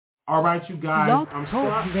All right, you guys. Blog I'm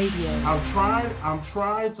Talk Radio. I'm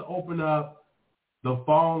trying to open up the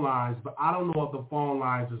phone lines, but I don't know if the phone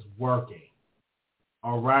lines is working.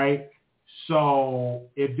 All right. So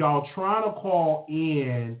if y'all trying to call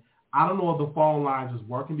in, I don't know if the phone lines is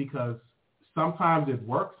working because sometimes it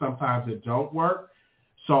works, sometimes it don't work.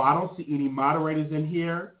 So I don't see any moderators in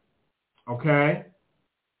here. Okay.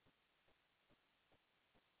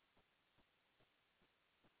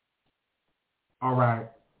 All right.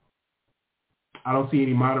 I don't see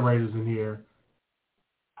any moderators in here.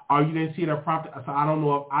 Oh, you didn't see the prompt? So I don't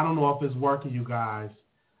know if it's working, you guys.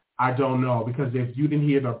 I don't know, because if you didn't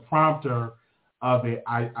hear the prompter of it,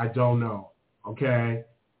 I don't know. Okay?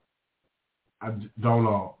 I don't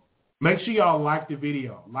know. Make sure y'all like the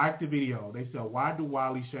video. Like the video. They said, why do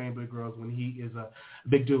Wiley shame big girls when he is a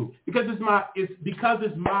big dude? Because it's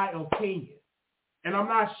my opinion. And I'm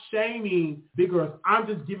not shaming big girls. I'm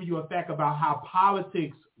just giving you a fact about how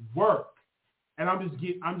politics work. And I'm just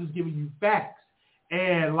giving you facts.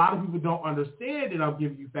 And a lot of people don't understand that I'm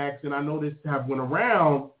giving you facts. And I know this have went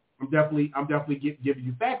around. I'm definitely giving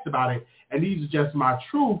you facts about it. And these are just my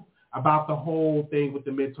truth about the whole thing with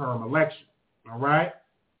the midterm election. All right?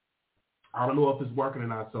 I don't know if it's working or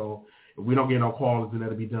not. So if we don't get no calls, then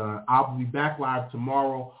that'll be done. I'll be back live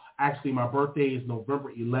tomorrow. Actually, my birthday is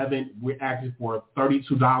November 11th. We're asking for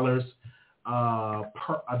 $32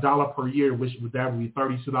 $1 per year, which would be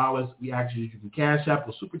 $32. We actually, you can cash app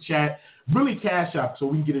or super chat, really cash app, so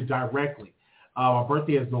we can get it directly. My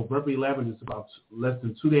birthday is November 11th. It's about less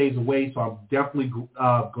than 2 days away, so I'm definitely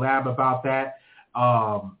glad about that.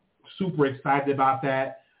 Super excited about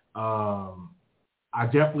that. I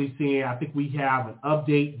definitely see. I think we have an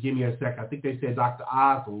update. Give me a second. I think they said Dr.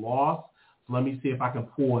 Oz lost. So let me see if I can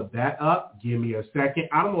pull that up. Give me a second.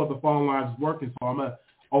 I don't know if the phone line is working, so I'm gonna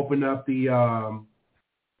open up the.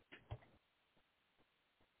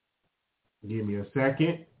 Give me a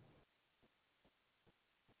second.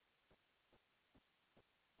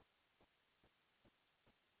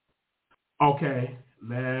 Okay,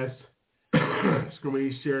 let's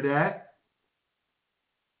screen share that.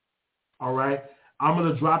 All right, I'm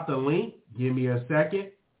going to drop the link. Give me a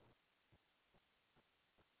second.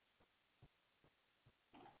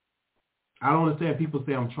 I don't understand people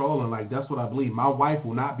say I'm trolling. Like, that's what I believe. My wife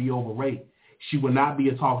will not be overrated. She will not be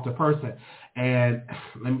a talkative person. And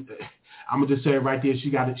I'm going to just say it right there.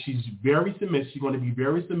 She's very submissive. She's going to be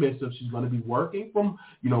very submissive. She's going to be working from,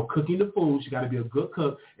 cooking the food. She got to be a good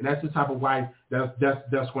cook. And that's the type of wife that's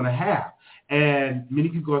going to have. And many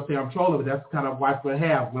people are going to say I'm trolling, but that's the kind of wife I'm going to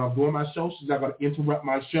have. When I'm doing my show, she's not going to interrupt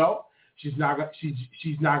my show. She's not going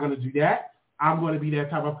to do that. I'm going to be that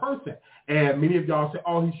type of person. And many of y'all say,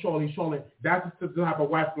 oh, he's trolling. That's the type of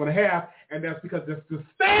wife I'm going to have. And that's because that's the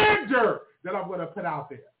standard that I'm going to put out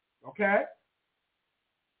there. Okay?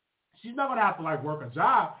 She's not going to have to, work a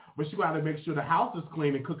job, but she's going to make sure the house is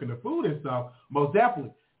clean and cooking the food and stuff, most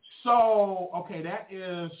definitely. So, okay, that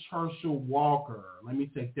is Herschel Walker. Let me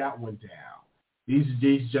take that one down. These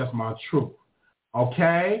are just my truth.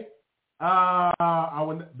 Okay? I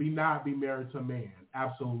would not be married to a man.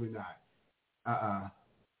 Absolutely not.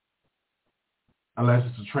 Unless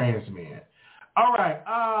it's a trans man. All right.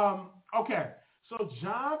 Okay. So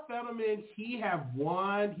John Fetterman, he have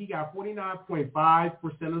won. He got 49.5%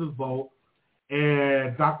 of the vote,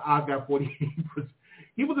 and Dr. Oz got 48%.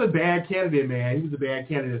 He was a bad candidate, man. He was a bad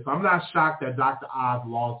candidate. So I'm not shocked that Dr. Oz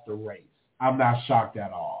lost the race. I'm not shocked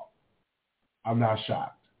at all. I'm not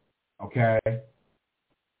shocked. Okay?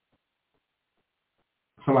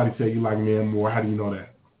 Somebody said you like men more. How do you know that?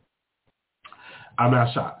 I'm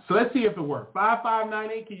not shocked. So let's see if it works.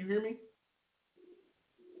 5598, can you hear me?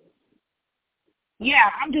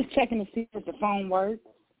 Yeah, I'm just checking to see if the phone works.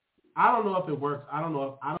 I don't know if it works. I don't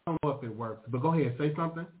know if it works. But go ahead, say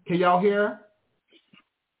something. Can y'all hear?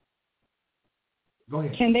 Go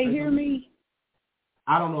ahead. Can they hear me?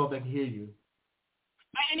 I don't know if they can hear you.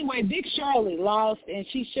 Anyway, Big Shirley lost, and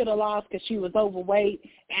she should have lost because she was overweight.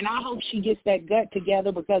 And I hope she gets that gut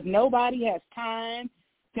together because nobody has time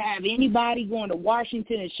to have anybody going to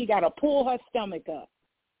Washington, and she got to pull her stomach up.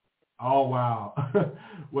 Oh, wow.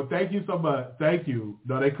 Well, thank you so much. Thank you.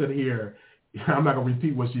 No, they couldn't hear. I'm not going to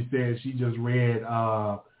repeat what she said. She just read,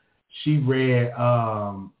 Stacey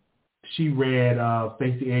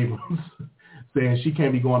Abrams saying she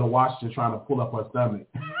can't be going to Washington trying to pull up her stomach.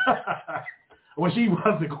 Well, she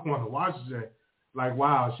wasn't going to Washington. Like,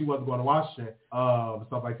 wow, she wasn't going to Washington,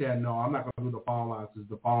 stuff like that. No, I'm not going to do the phone lines because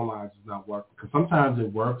the phone lines is not working. Because sometimes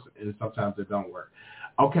it works and sometimes it don't work.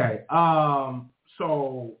 Okay,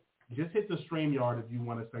 so just hit the StreamYard if you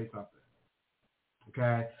want to say something.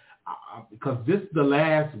 Okay, because this is the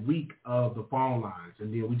last week of the phone lines,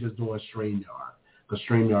 and then we just doing StreamYard because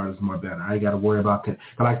StreamYard is more better. I ain't got to worry about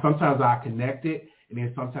like sometimes I connect it, and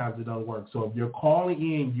then sometimes it doesn't work. So if you're calling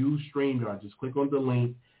in, use StreamYard. Just click on the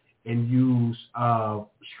link and use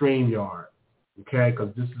StreamYard, okay?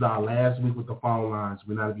 Because this is our last week with the phone lines.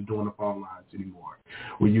 We're not even doing the phone lines anymore.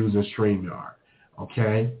 We're using StreamYard,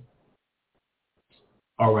 okay?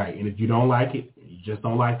 All right, and if you don't like it, you just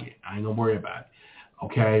don't like it. I ain't gonna worry about it.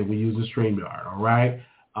 Okay, we use a StreamYard. All right,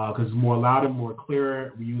 because it's more louder, more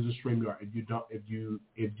clearer. We use a StreamYard. If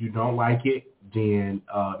you don't like it, then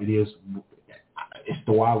it's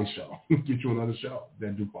the Wiley Show. Get you another show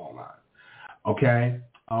that do phone lines. Okay,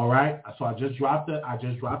 all right. So I just dropped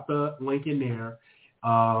the link in there.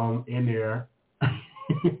 Oh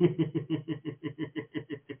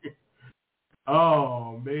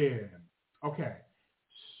man. Okay.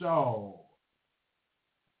 So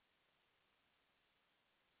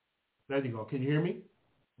there you go. Can you hear me?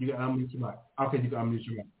 You got unmute your mic. Okay, you got unmute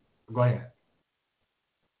your mic. Go ahead.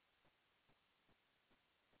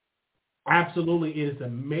 Absolutely, it is a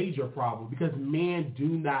major problem because men do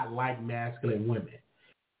not like masculine women.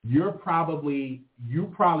 You probably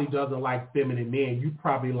doesn't like feminine men. You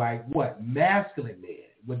probably like what? Masculine men.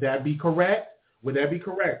 Would that be correct? Would that be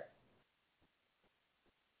correct?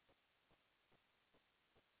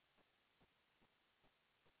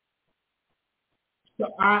 So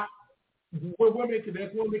when women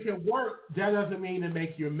can work, that doesn't mean to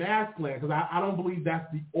make you masculine because I don't believe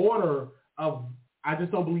that's the order of. I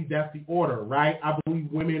just don't believe that's the order, right? I believe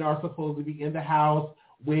women are supposed to be in the house,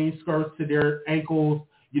 wearing skirts to their ankles,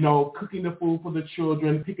 cooking the food for the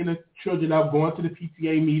children, picking the children up, going to the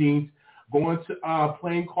PTA meetings, going to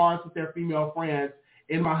playing cards with their female friends.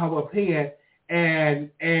 In my humble opinion,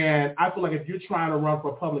 and I feel like if you're trying to run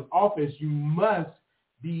for public office, you must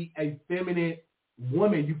be a feminine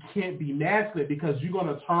woman. You can't be masculine because you're going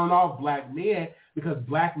to turn off black men because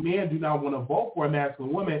black men do not want to vote for a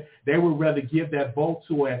masculine woman. They would rather give that vote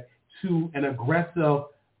to an aggressive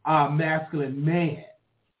masculine man.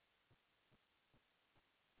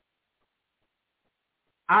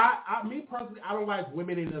 Me personally, I don't like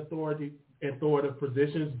women in authoritative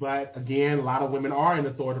positions, but again, a lot of women are in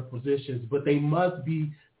authoritative positions, but they must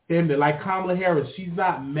be feminine. Like Kamala Harris, she's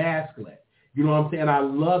not masculine. You know what I'm saying? I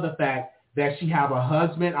love the fact that she have a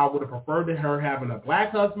husband. I would have preferred to her having a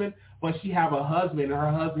black husband, but she have a husband, and her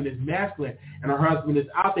husband is masculine, and her husband is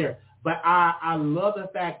out there. But I love the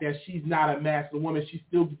fact that she's not a masculine woman. She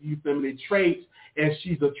still gives you feminine traits, and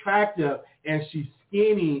she's attractive, and she's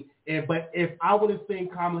skinny. But if I would have seen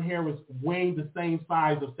Kamala Harris weighing the same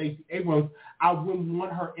size of Stacey Abrams, I wouldn't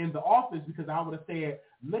want her in the office because I would have said,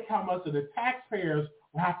 look how much of the taxpayers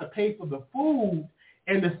will have to pay for the food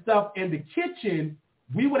and the stuff in the kitchen.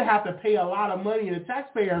 We would have to pay a lot of money, and the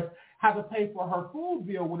taxpayers have to pay for her food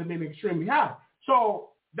bill would have been extremely high.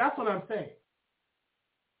 So that's what I'm saying.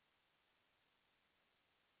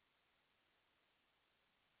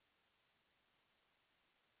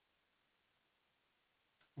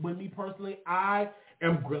 With me personally, I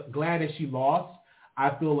am glad that she lost. I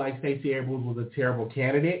feel like Stacey Abrams was a terrible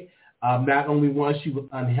candidate. Not only one, she was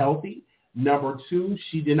unhealthy. Number two,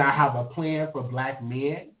 she did not have a plan for black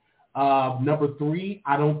men. Number three,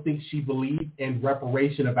 I don't think she believed in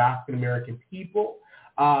reparation of African-American people.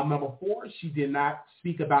 Number four, she did not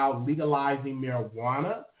speak about legalizing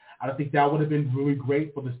marijuana. I think that would have been really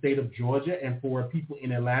great for the state of Georgia and for people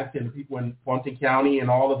in Atlanta and the people in Fulton County and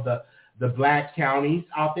all of the black counties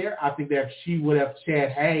out there. I think that she would have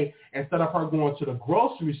said, hey, instead of her going to the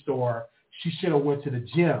grocery store, she should have went to the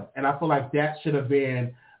gym. And I feel like that should have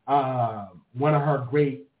been one of her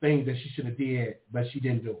great things that she should have did, but she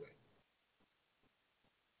didn't do it.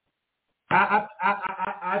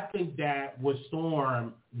 I think that with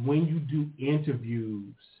Storm, when you do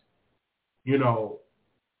interviews,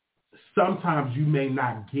 sometimes you may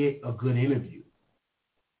not get a good interview.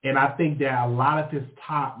 And I think that a lot of his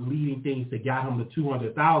top leading things that got him to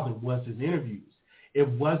 200,000 was his interviews. It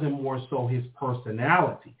wasn't more so his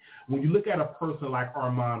personality. When you look at a person like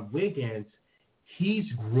Armand Wiggins, he's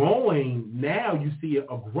growing now. You see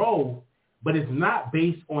a growth, but it's not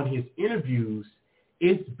based on his interviews.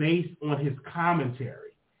 It's based on his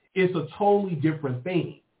commentary. It's a totally different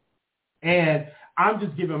thing. And I'm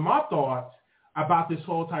just giving my thoughts about this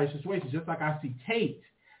whole entire situation, just like I see Kate.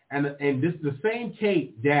 And this is the same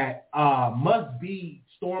Kate that must be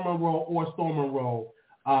Storm Monroe or Storm Monroe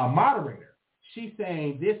moderator. She's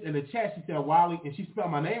saying this in the chat. She said, Wiley, and she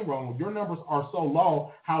spelled my name wrong. Your numbers are so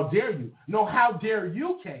low. How dare you? No, how dare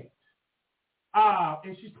you, Kate?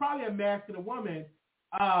 And she's probably a masculine woman,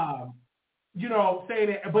 saying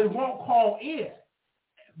that, but it won't call in.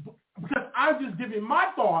 I'm just giving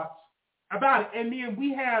my thoughts about it. And then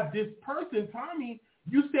we have this person, Tommy,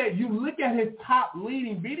 you said you look at his top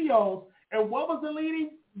leading videos, and what was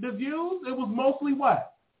the views? It was mostly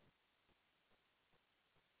what?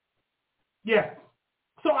 Yes.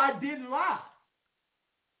 So I didn't lie.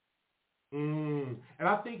 And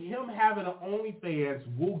I think him having an OnlyFans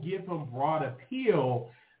will give him broad appeal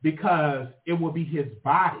because it will be his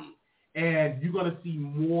body. And you're going to see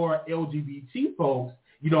more LGBT folks,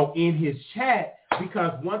 in his chat,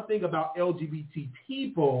 because one thing about LGBT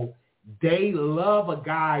people, they love a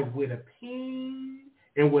guy with a peen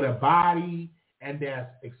and with a body and that's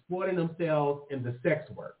exploiting themselves in the sex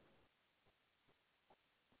work.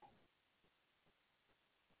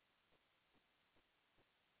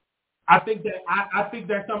 I think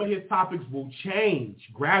that some of his topics will change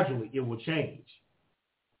gradually. It will change.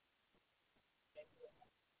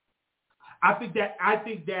 I think that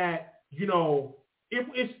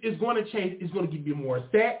it's going to change. It's going to give you more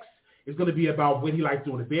sex. It's going to be about what he likes to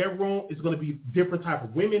do in the bedroom. It's going to be different type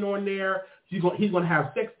of women on there. He's going to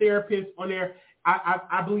have sex therapists on there.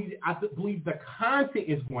 I believe the content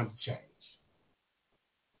is going to change.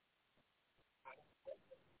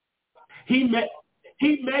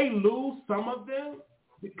 He may lose some of them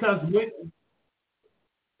because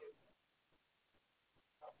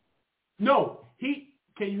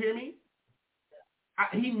can you hear me?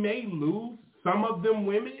 He may lose some of them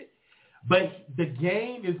women, but the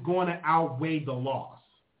gain is going to outweigh the loss.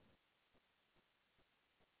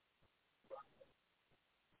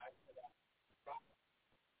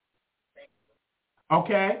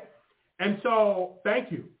 Okay? And so,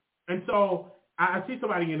 thank you. And so, I see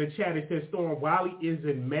somebody in the chat that says Storm Wiley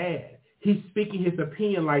isn't mad. He's speaking his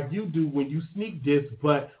opinion like you do when you sneak this,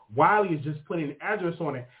 but Wiley is just putting an address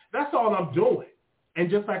on it. That's all I'm doing. And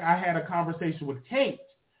just like I had a conversation with Kate,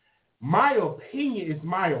 my opinion is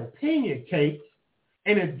my opinion, Kate.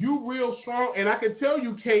 And if you real strong, and I can tell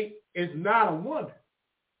you Kate is not a woman,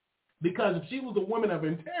 because if she was a woman of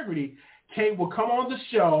integrity, Kate would come on the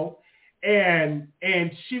show and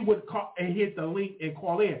she would call and hit the link and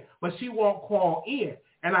call in, but she won't call in.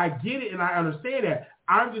 And I get it and I understand that.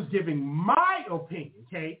 I'm just giving my opinion,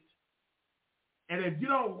 Kate. And if you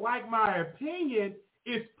don't like my opinion,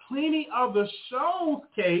 it's plenty of the shows,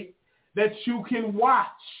 Kate, that you can watch,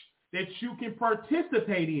 that you can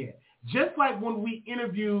participate in. Just like when we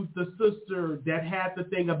interviewed the sister that had the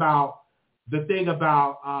thing about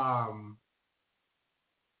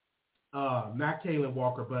not Kaylin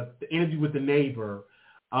Walker, but the interview with the neighbor,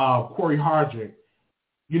 Corey Hardrick.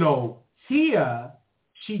 Tia,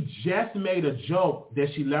 she just made a joke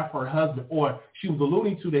that she left her husband, or she was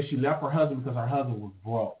alluding to that she left her husband because her husband was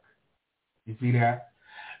broke. You see that?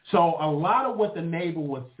 So a lot of what the neighbor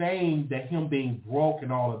was saying, that him being broke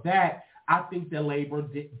and all of that, I think the neighbor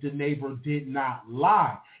did not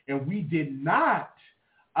lie. And we did not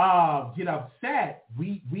get upset.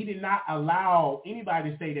 We did not allow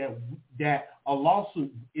anybody to say that a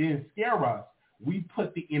lawsuit didn't scare us. We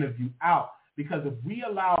put the interview out, because if we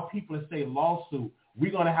allow people to say lawsuit,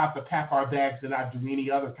 we're going to have to pack our bags and not do any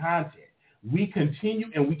other content. We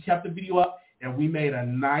continued and we kept the video up, and we made a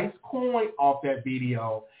nice coin off that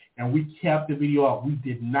video, and we kept the video up. We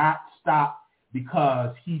did not stop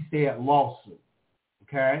because he said lawsuit,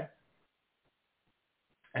 okay?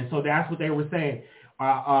 And so that's what they were saying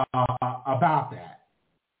about that,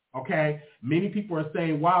 okay? Many people are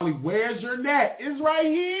saying, Wally, where's your net? It's right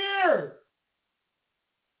here.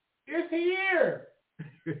 It's here.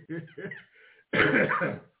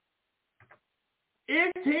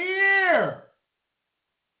 It's here.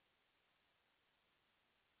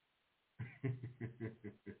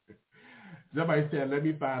 Somebody said, let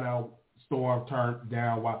me find out Storm turned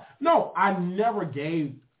down why. No, I never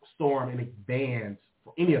gave Storm any bans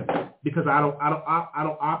for any of it, because I don't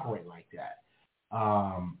operate like that.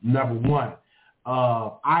 Number one,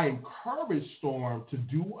 I encourage Storm to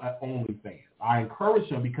do an OnlyFans. I encourage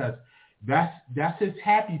him because that's his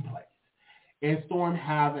happy place. And Storm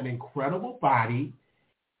have an incredible body,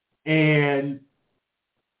 and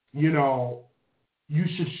you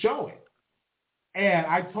should show it. And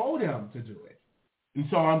I told him to do it. And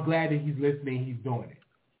so I'm glad that he's listening, he's doing it.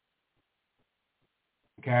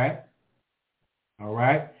 Okay? All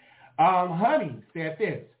right? Honey said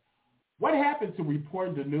this. What happened to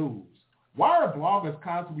reporting the news? Why are bloggers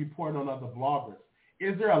constantly reporting on other bloggers?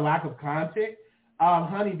 Is there a lack of content?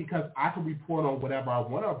 Honey, because I can report on whatever I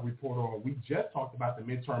want to report on. We just talked about the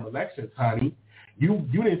midterm elections, honey. You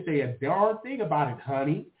didn't say a darn thing about it,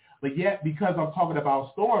 honey. But yet, because I'm talking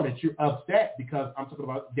about Storm, that you're upset because I'm talking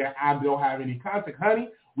about that I don't have any content. Honey,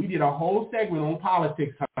 We did a whole segment on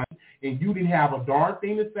politics, honey, and you didn't have a darn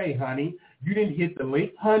thing to say, honey. You didn't hit the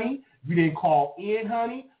link, honey. You didn't call in,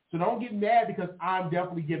 honey. So don't get mad because I'm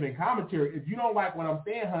definitely giving commentary. If you don't like what I'm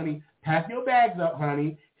saying, honey, pack your bags up,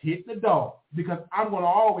 honey. Hit the door because I'm going to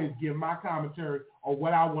always give my commentary on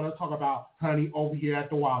what I want to talk about, honey, over here at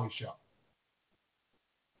the Wally Show.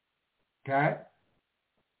 Okay?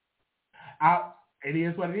 It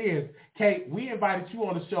is what it is. Kate, we invited you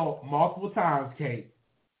on the show multiple times, Kate,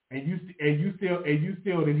 and you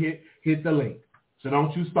still didn't hit the link. So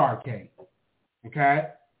don't you start, Kate. Okay?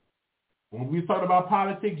 When we talked about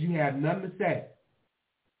politics, you had nothing to say.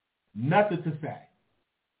 Nothing to say.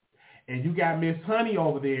 And you got Miss Honey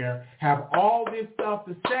over there have all this stuff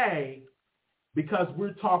to say because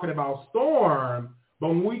we're talking about Storm, but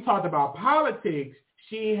when we talked about politics,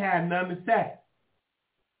 she had nothing to say.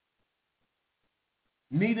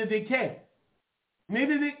 Neither did Kate.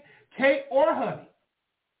 Neither did Kate or Honey.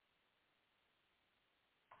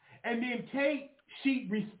 And then Kate, she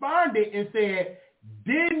responded and said,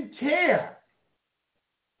 didn't care.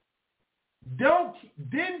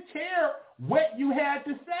 Didn't care what you had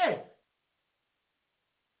to say.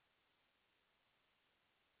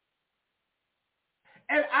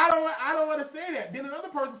 And I don't want to say that. Then another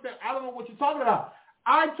person said, I don't know what you're talking about.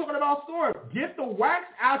 I'm talking about Storm. Get the wax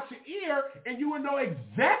out your ear and you will know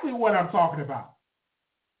exactly what I'm talking about.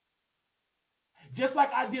 Just like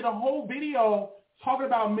I did a whole video talking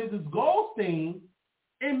about Mrs. Goldstein,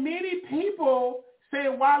 and many people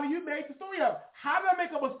saying, Wiley, you made the story up. How did I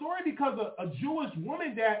make up a story? Because a Jewish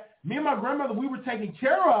woman that me and my grandmother, we were taking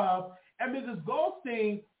care of, and Mrs.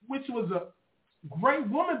 Goldstein, which was a great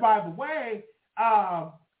woman, by the way,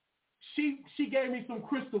 she gave me some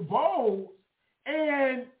crystal bowls,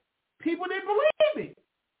 and people didn't believe me.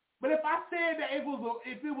 But if I said that if it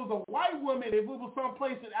was a white woman, if it was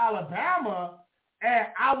someplace in Alabama, and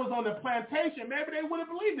I was on the plantation, maybe they would have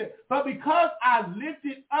believed it. But because I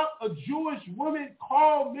lifted up a Jewish woman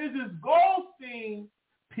called Mrs. Goldstein,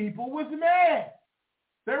 people was mad.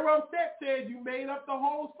 They were upset, said you made up the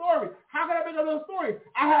whole story. How can I make up the story?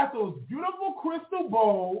 I have those beautiful crystal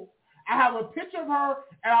bowls. I have a picture of her,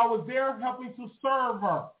 and I was there helping to serve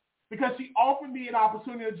her because she offered me an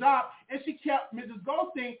opportunity, a job, and Mrs.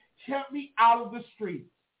 Goldstein kept me out of the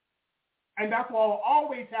streets. And that's why I'll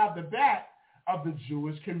always have the back of the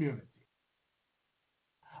Jewish community.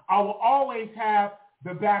 I will always have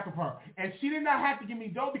the back of her. And she did not have to give me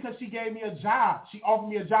dough because she gave me a job. She offered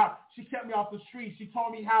me a job. She kept me off the street. She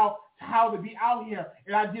told me how to be out here.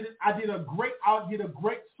 And I did a great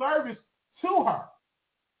service to her.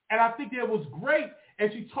 And I think that was great.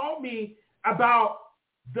 And she taught me about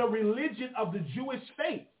the religion of the Jewish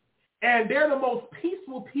faith. And they're the most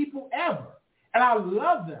peaceful people ever. And I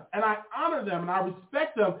love them, and I honor them, and I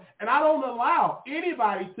respect them, and I don't allow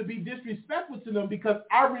anybody to be disrespectful to them because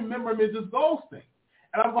I remember Mrs. Goldstein.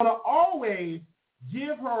 And I'm going to always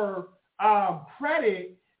give her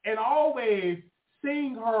credit and always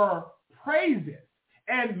sing her praises.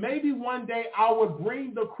 And maybe one day I would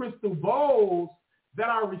bring the crystal bowls that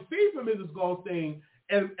I received from Mrs. Goldstein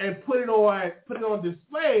and put it on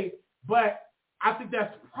display, but I think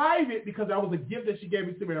that's private because that was a gift that she gave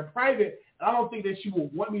me to me in private. And I don't think that she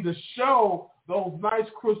would want me to show those nice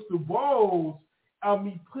crystal bowls of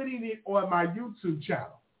me putting it on my YouTube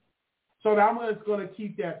channel. So I'm just going to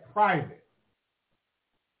keep that private.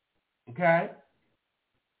 Okay?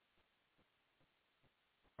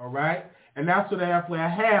 All right? And that's what halfway I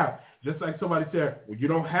have. Just like somebody said, well, you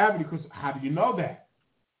don't have any crystal. How do you know that?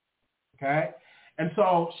 Okay? And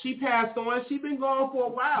so she passed on. She's been gone for a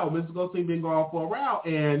while. Mrs. Goldstein been gone for a while.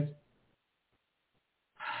 And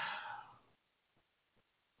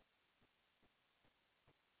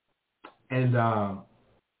I'm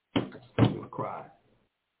going to cry.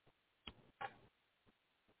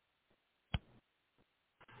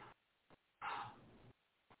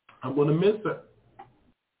 I'm going to miss her.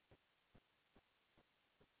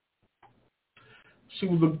 She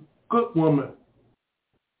was a good woman.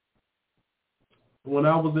 When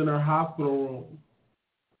I was in her hospital room,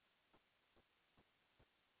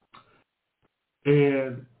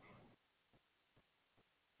 and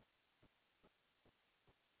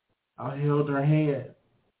I held her hand,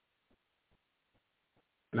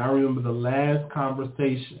 and I remember the last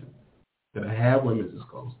conversation that I had with Mrs.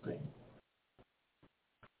 Goldstein,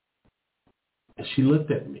 and she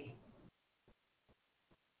looked at me,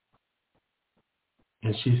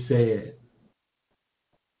 and she said,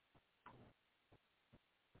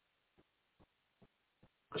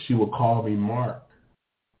 she would call me Mark.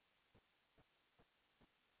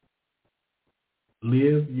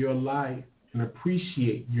 Live your life and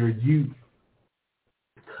appreciate your youth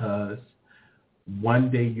because one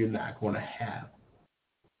day you're not going to have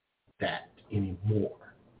that anymore.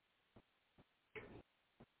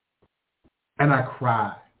 And I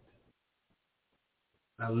cried.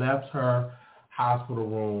 I left her hospital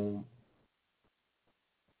room,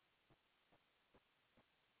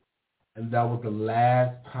 and that was the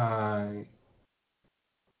last time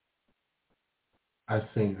I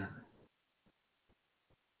seen her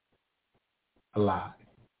alive.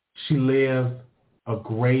 She lived a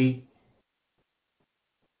great,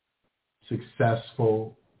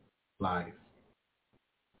 successful life.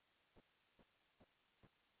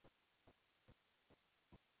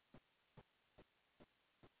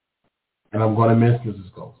 And I'm going to miss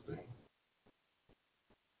Mrs. Goldstein.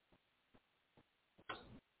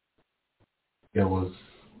 She was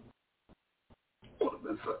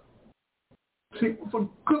a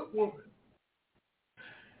good woman.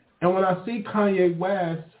 And when I see Kanye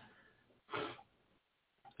West,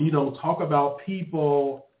 talk about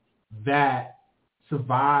people that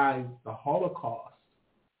survived the Holocaust,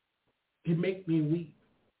 it makes me weep.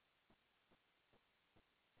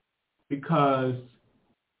 Because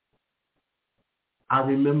I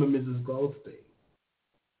remember Mrs. Goldstein.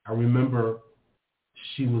 I remember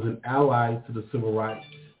she was an ally to the civil rights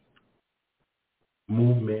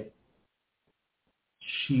movement.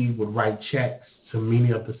 She would write checks to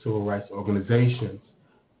many of the civil rights organizations.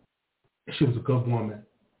 She was a good woman.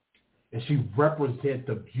 And she represented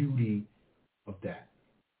the beauty of that.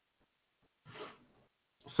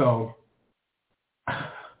 So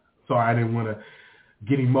I didn't want to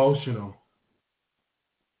get emotional.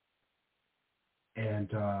 And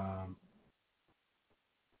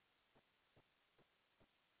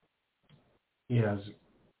yes.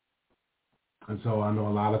 And so I know a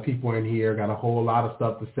lot of people in here got a whole lot of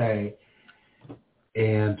stuff to say.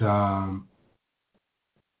 And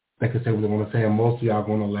like I said, we're going to say, and most of y'all are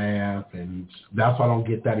going to laugh. And that's why I don't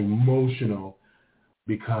get that emotional,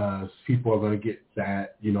 because people are going to get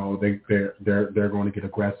that, they're going to get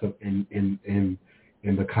aggressive in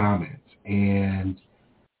the comments. And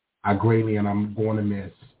I greatly, and I'm going to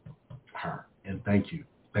miss her. And thank you.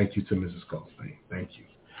 Thank you to Mrs. Goldstein. Thank you.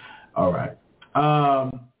 All right.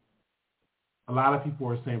 A lot of people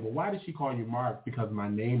are saying, well, why did she call you Mark? Because my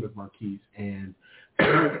name is Marquise. And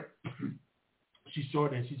she's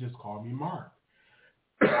short and she just called me Mark.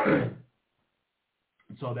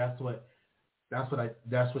 So that's what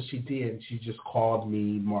she did. She just called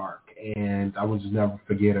me Mark, and I will just never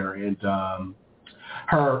forget her. And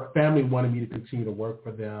her family wanted me to continue to work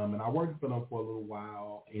for them, and I worked for them for a little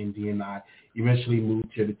while, and then I eventually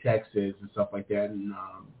moved here to Texas and stuff like that. And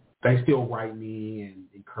they still write me and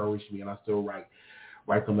encourage me, and I still write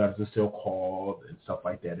them letters and still call and stuff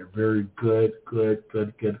like that. They're very good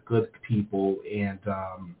people, and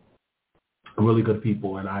really good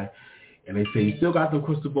people. And they say, you still got them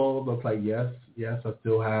crystal bowls? I was like, yes, I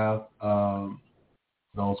still have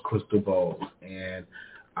those crystal bowls. And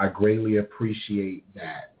I greatly appreciate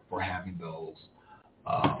that, for having those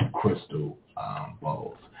crystal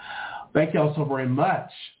bowls. Thank y'all so very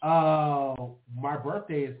much. My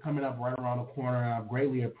birthday is coming up right around the corner, and I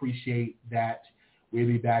greatly appreciate that. We'll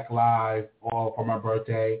be back live for my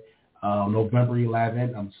birthday, November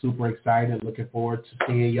 11th. I'm super excited. Looking forward to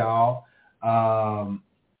seeing y'all.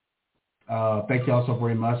 Thank y'all so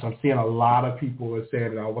very much. I'm seeing a lot of people that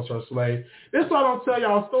said that I was her slave. This is why I don't tell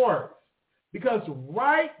y'all stories. Because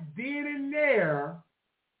right then and there,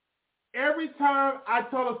 every time I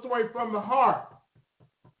tell a story from the heart,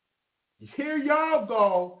 here y'all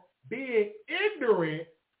go being ignorant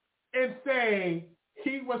and saying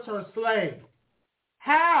he was her slave.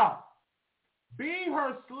 How? Being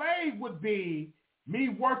her slave would be me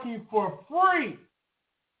working for free.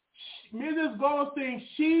 Mrs. Goldstein,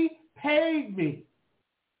 she paid me.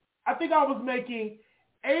 I think I was making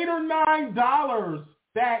 $8 or $9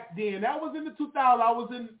 back then. That was in the 2000s. I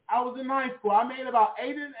was in high school. I made about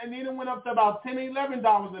 $8, and then it went up to about $10,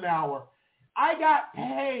 $11 an hour. I got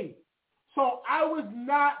paid. So I was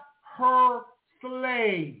not her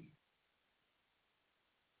slave.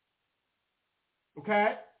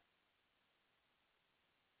 Okay?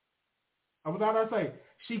 I was not her slave.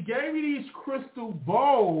 She gave me these crystal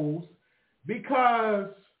bowls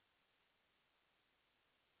because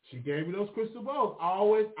she gave me those crystal bowls.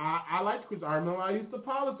 I like crystal. I remember I used to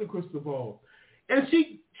polish the crystal bowls. And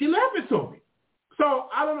she left it to me. So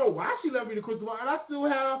I don't know why she left me the crystal ball. And I still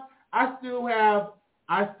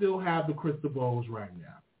have the crystal bowls right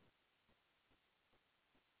now.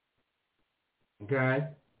 Okay?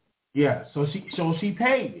 Yeah, so she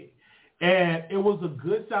paid me. And it was a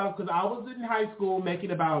good salary because I was in high school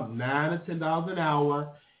making about $9 or $10 an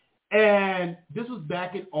hour. And this was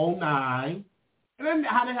back in 2009. And then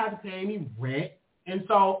I didn't have to pay any rent. And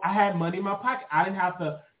so I had money in my pocket. I didn't have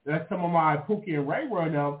to, let some of my Pookie and Ray were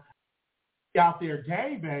now out there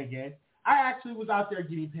gangbanging. I actually was out there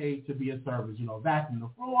getting paid to be a service, vacuuming the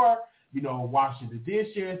floor, washing the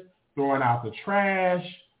dishes, throwing out the trash,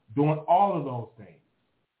 doing all of those things.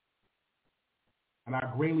 And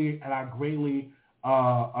I greatly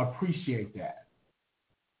appreciate that.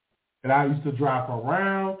 And I used to drive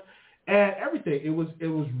around and everything. It was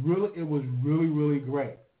really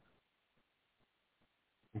great.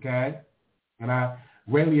 Okay? And I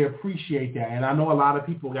greatly appreciate that. And I know a lot of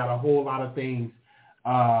people got a whole lot of things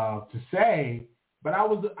to say, but I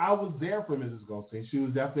was there for Mrs. Goldstein. She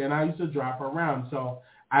was definitely, and I used to drive her around. So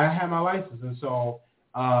I had my license, and so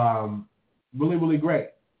really great.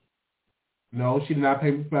 No, she did not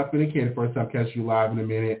pay me for the kid. First time catch you live in a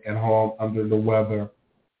minute at home under the weather.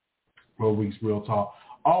 Real weeks, real talk.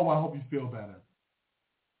 Oh, I hope you feel better.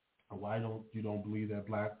 Why you don't believe that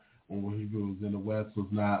black when Hebrews in the West was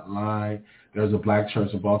not lying? There's a black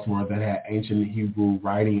church in Baltimore that had ancient Hebrew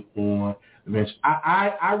writing on the bench.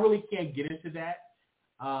 I really can't get into that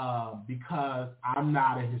because I'm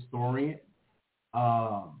not a historian.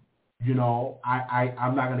 I'm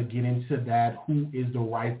not going to get into that, who is the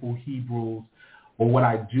rightful Hebrews. But what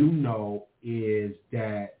I do know is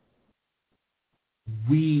that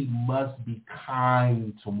we must be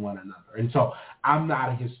kind to one another. And so I'm not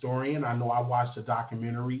a historian. I know I watched a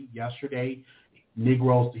documentary yesterday,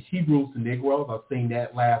 Negroes to Hebrews to Negroes. I've seen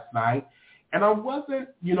that last night. And I wasn't,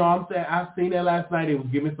 I've seen that last night. It was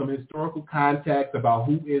giving some historical context about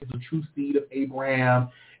who is the true seed of Abraham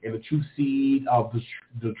and the true seed of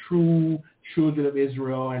the true children of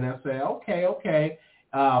Israel. And I said, okay.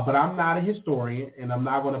 But I'm not a historian, and I'm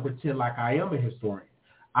not going to pretend like I am a historian.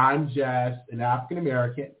 I'm just an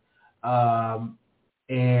African-American,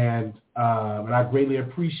 and I greatly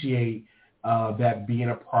appreciate that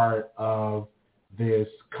being a part of this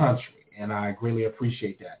country, and I greatly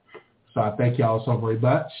appreciate that. So I thank y'all so very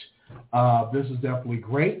much. This is definitely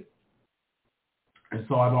great, and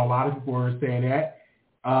so I know a lot of people are saying that.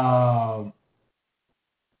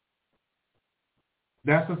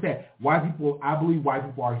 That's what I said. I believe white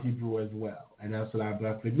people are Hebrew as well. And that's what I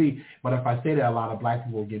definitely believe. But if I say that, a lot of black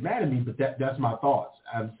people will get mad at me, but that's my thoughts.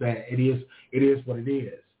 I'm saying it is what it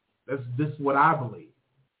is. This is what I believe.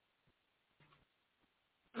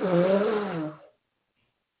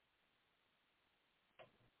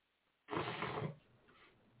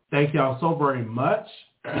 Thank y'all so very much.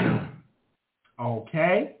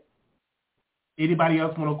 Okay. Anybody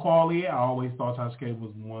else want to call in? I always thought jhkjkjkjk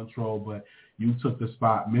was one troll, but you took the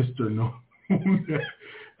spot, Mr. No.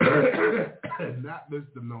 Not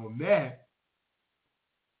Mr. No Net.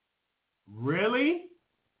 Really?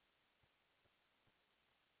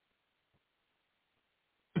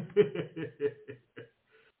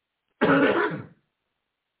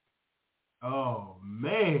 Oh,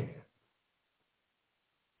 man.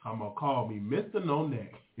 I'm going to call me Mr. No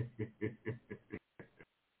Neck.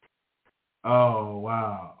 Oh,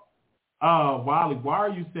 wow. Wally, why are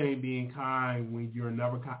you saying being kind when you're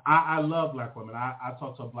never kind? I love black women. I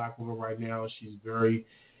talk to a black woman right now. She's very,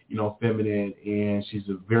 feminine, and she's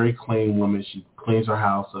a very clean woman. She cleans her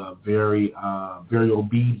house up, very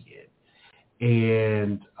obedient.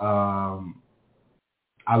 And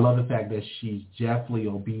I love the fact that she's definitely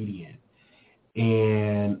obedient.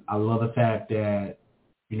 And I love the fact that,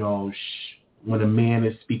 when a man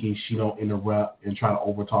is speaking, she don't interrupt and try to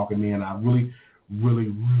overtalk a man. I really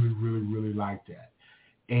like that.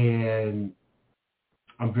 And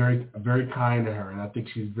I'm very, very kind to her, and I think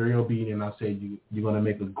she's very obedient. I say you're going to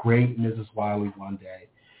make a great Mrs. Wiley one day.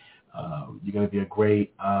 You're going to be a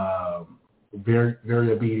great, very,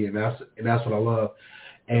 very obedient. And that's what I love.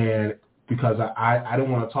 And because I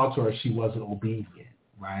didn't want to talk to her if she wasn't obedient,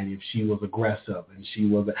 right? If she was aggressive and she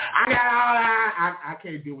wasn't, I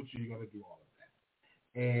can't deal with you. You're going to do all of that.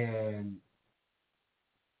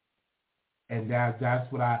 And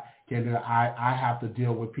that's what I can do. I have to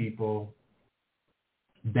deal with people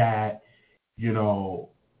that,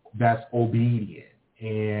 that's obedient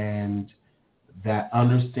and that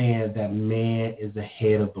understand that man is the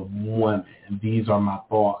head of the woman. And these are my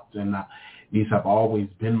thoughts, and these have always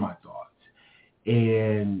been my thoughts.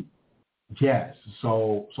 And yes,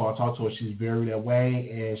 so I talked to her. She's very that way,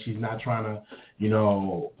 and she's not trying to,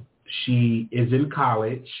 she is in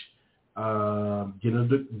college, get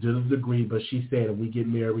a degree, but she said if we get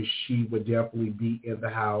married, she would definitely be in the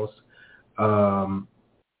house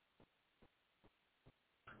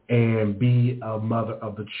and be a mother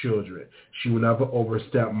of the children. She would never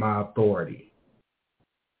overstep my authority.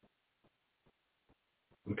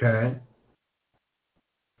 Okay.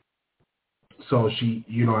 So she,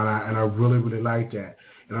 and I really, really like that.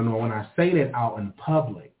 And I know when I say that out in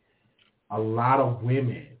public, a lot of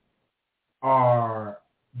women are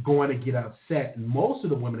going to get upset. And most of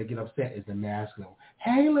the women that get upset is the masculine.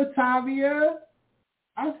 Hey, Latavia,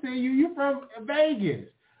 I see you. You're from Vegas.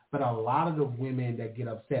 But a lot of the women that get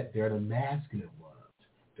upset, they're the masculine ones.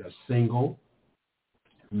 They're single,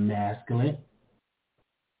 masculine,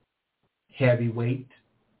 heavyweight.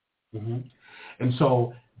 And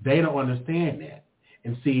so they don't understand that.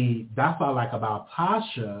 And see, that's what I like about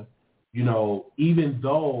Tasha, even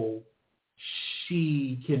though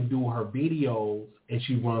she can do her videos and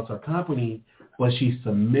she runs her company, but she's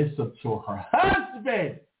submissive to her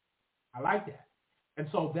husband. I like that. And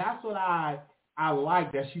so that's what I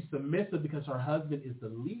like, that she's submissive because her husband is the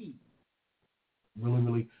lead. Really,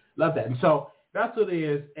 really love that. And so that's what it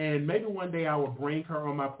is. And maybe one day I will bring her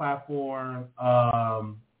on my platform,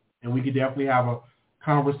 and we could definitely have a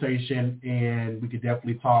conversation, and we could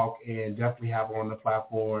definitely talk and definitely have her on the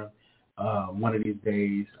platform one of these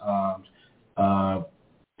days.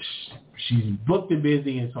 She's booked and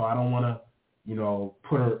busy, and so I don't want to,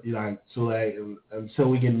 put her until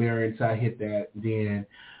we get married, until I hit that, then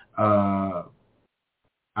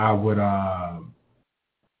I would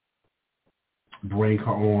bring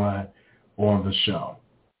her on the show.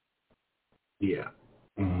 Yeah.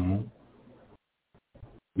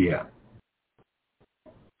 Yeah.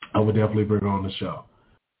 I would definitely bring her on the show.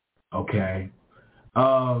 Okay.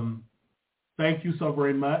 Thank you so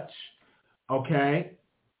very much. Okay.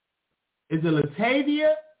 Is it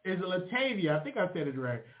Latavia? I think I said it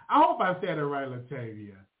right. I hope I said it right,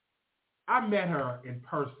 Latavia. I met her in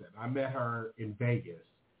person. I met her in Vegas.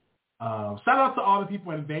 Shout out to all the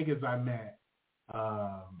people in Vegas I met.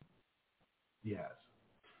 Yes.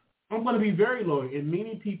 I'm going to be very loyal. And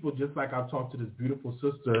many people, just like I've talked to this beautiful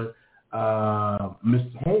sister, Miss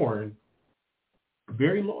Horn,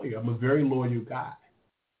 very loyal. I'm a very loyal guy.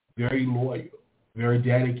 Very loyal. Very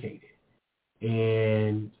dedicated.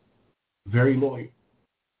 And very loyal.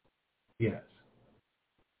 Yes.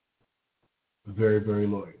 Very, very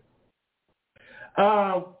loyal.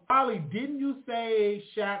 Ollie, didn't you say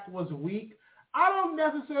Shaq was weak? I don't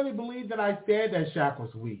necessarily believe that I said that Shaq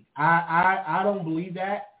was weak. I don't believe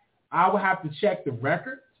that. I would have to check the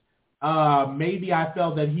records. Maybe I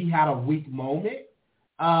felt that he had a weak moment,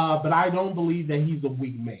 but I don't believe that he's a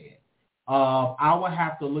weak man. I would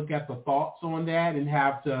have to look at the thoughts on that and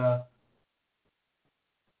have to,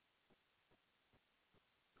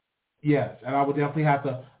 yes, and I would definitely have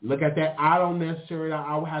to look at that. I would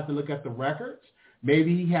have to look at the records.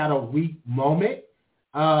 Maybe he had a weak moment,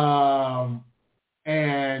 I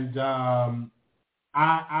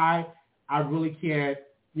really can't,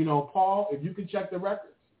 Paul, if you can check the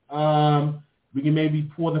records, we can maybe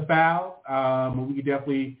pull the foul, and we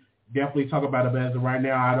can definitely talk about it. But as of right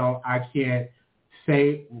now, I can't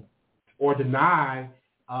say or deny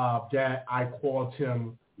that I called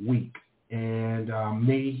him weak, and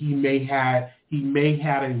he may had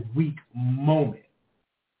a weak moment.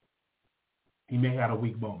 He may have a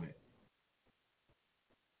weak moment.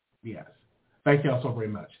 Yes. Thank y'all so very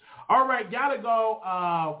much. All right, gotta go.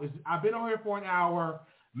 I've been on here for an hour.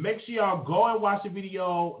 Make sure y'all go and watch the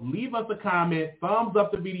video. Leave us a comment. Thumbs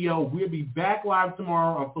up the video. We'll be back live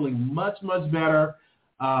tomorrow. I'm feeling much, much better.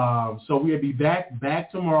 So we'll be back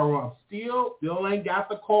tomorrow. I'm still ain't got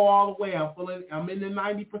the call all the way. I'm in the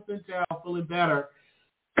 90 percentile. Feeling better.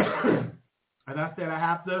 And I said I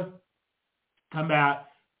have to come back.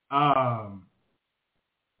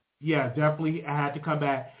 Yeah, definitely. I had to come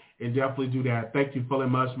back and definitely do that. Thank you.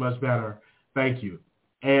 Feeling much, much better. Thank you.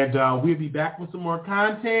 And we'll be back with some more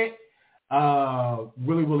content.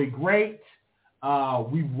 Really, really great.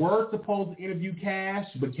 We were supposed to interview Cash,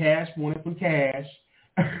 but Cash wanted some cash.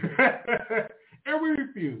 And we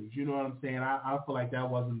refused. You know what I'm saying? I feel like that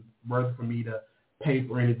wasn't worth for me to pay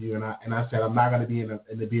for interview. And I said, I'm not going to be in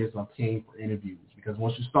the business of paying for interviews, because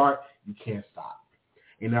once you start, you can't stop.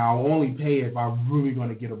 And I'll only pay if I'm really going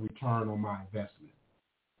to get a return on my investment.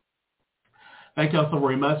 Thank y'all so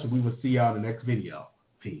very much, and we will see y'all in the next video.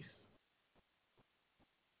 Peace.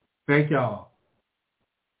 Thank y'all.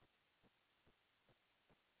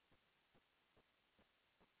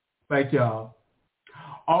 Thank y'all.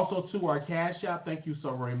 Also, to our Cash App, thank you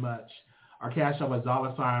so very much. Our Cash App is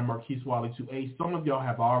 $ Marquise Wally 28. Some of y'all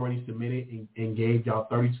have already submitted and gave y'all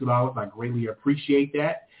 $32. I greatly appreciate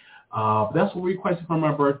that. That's what we requested for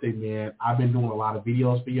my birthday, man. I've been doing a lot of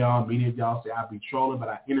videos for y'all. Many of y'all say I be trolling, but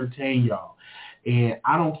I entertain y'all. And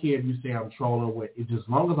I don't care if you say I'm trolling. It's as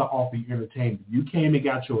long as I offer you entertainment. You came and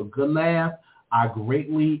got you a good laugh, I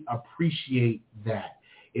greatly appreciate that.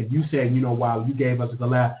 if you said, while you gave us a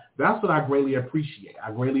collab, that's what I greatly appreciate.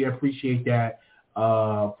 I greatly appreciate that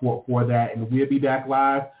for that. And we'll be back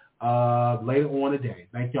live later on today.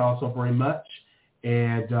 Thank y'all so very much.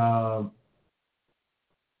 And,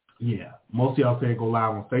 most of y'all said go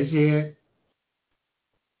live on Stationhead.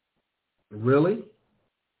 Really?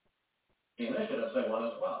 Yeah, I should have said one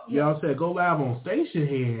as well. Y'all said go live on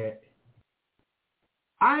Stationhead.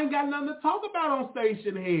 I ain't got nothing to talk about on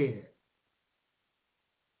Stationhead.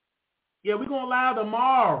 Yeah, we're going live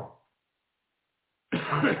tomorrow.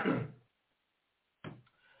 I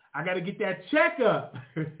got to get that checkup.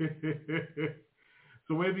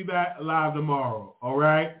 So we'll be back live tomorrow, all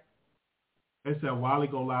right? They said Wally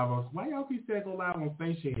go live on. Why y'all keep saying go live on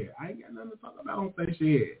Stationhead? I ain't got nothing to talk about on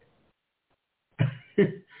Stationhead.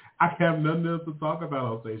 I have nothing else to talk about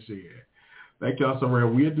on Stationhead. Thank y'all so much.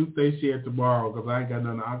 We'll do Stationhead tomorrow because I ain't got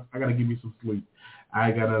nothing. I got to give me some sleep. I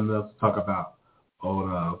ain't got nothing else to talk about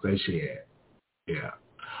on Stationhead. Yeah.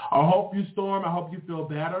 I hope you, Storm. I hope you feel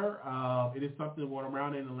better. It is something going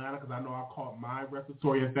around in Atlanta because I know I caught my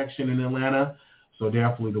respiratory infection in Atlanta. So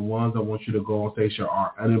definitely the ones I want you to go on station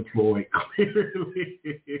are unemployed, clearly.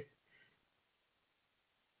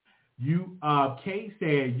 You, Kate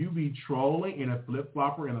said, you be trolling and a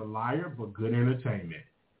flip-flopper and a liar, but good entertainment.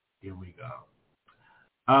 Here we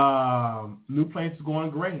go. New place is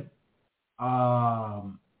going great.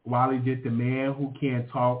 Wally did the man who can't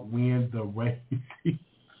talk win the race.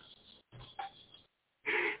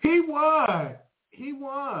 He won. He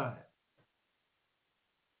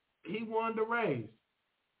won the race.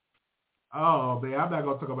 Oh, man, I'm not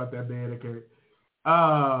going to talk about that man, okay?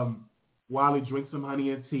 Wally, drink some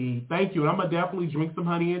honey and tea. Thank you. And I'm going to definitely drink some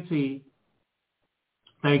honey and tea.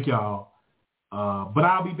 Thank y'all. But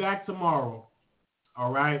I'll be back tomorrow.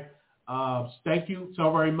 All right? Thank you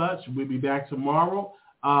so very much. We'll be back tomorrow.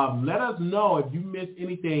 Let us know if you missed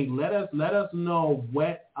anything. Let us know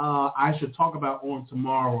what I should talk about on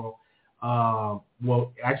tomorrow.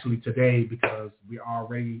 Well, actually today, because we're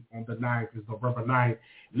already on the 9th. It's November 9th.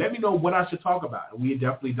 Let me know what I should talk about. We'll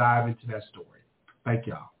definitely dive into that story. Thank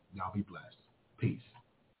y'all. Y'all be blessed. Peace.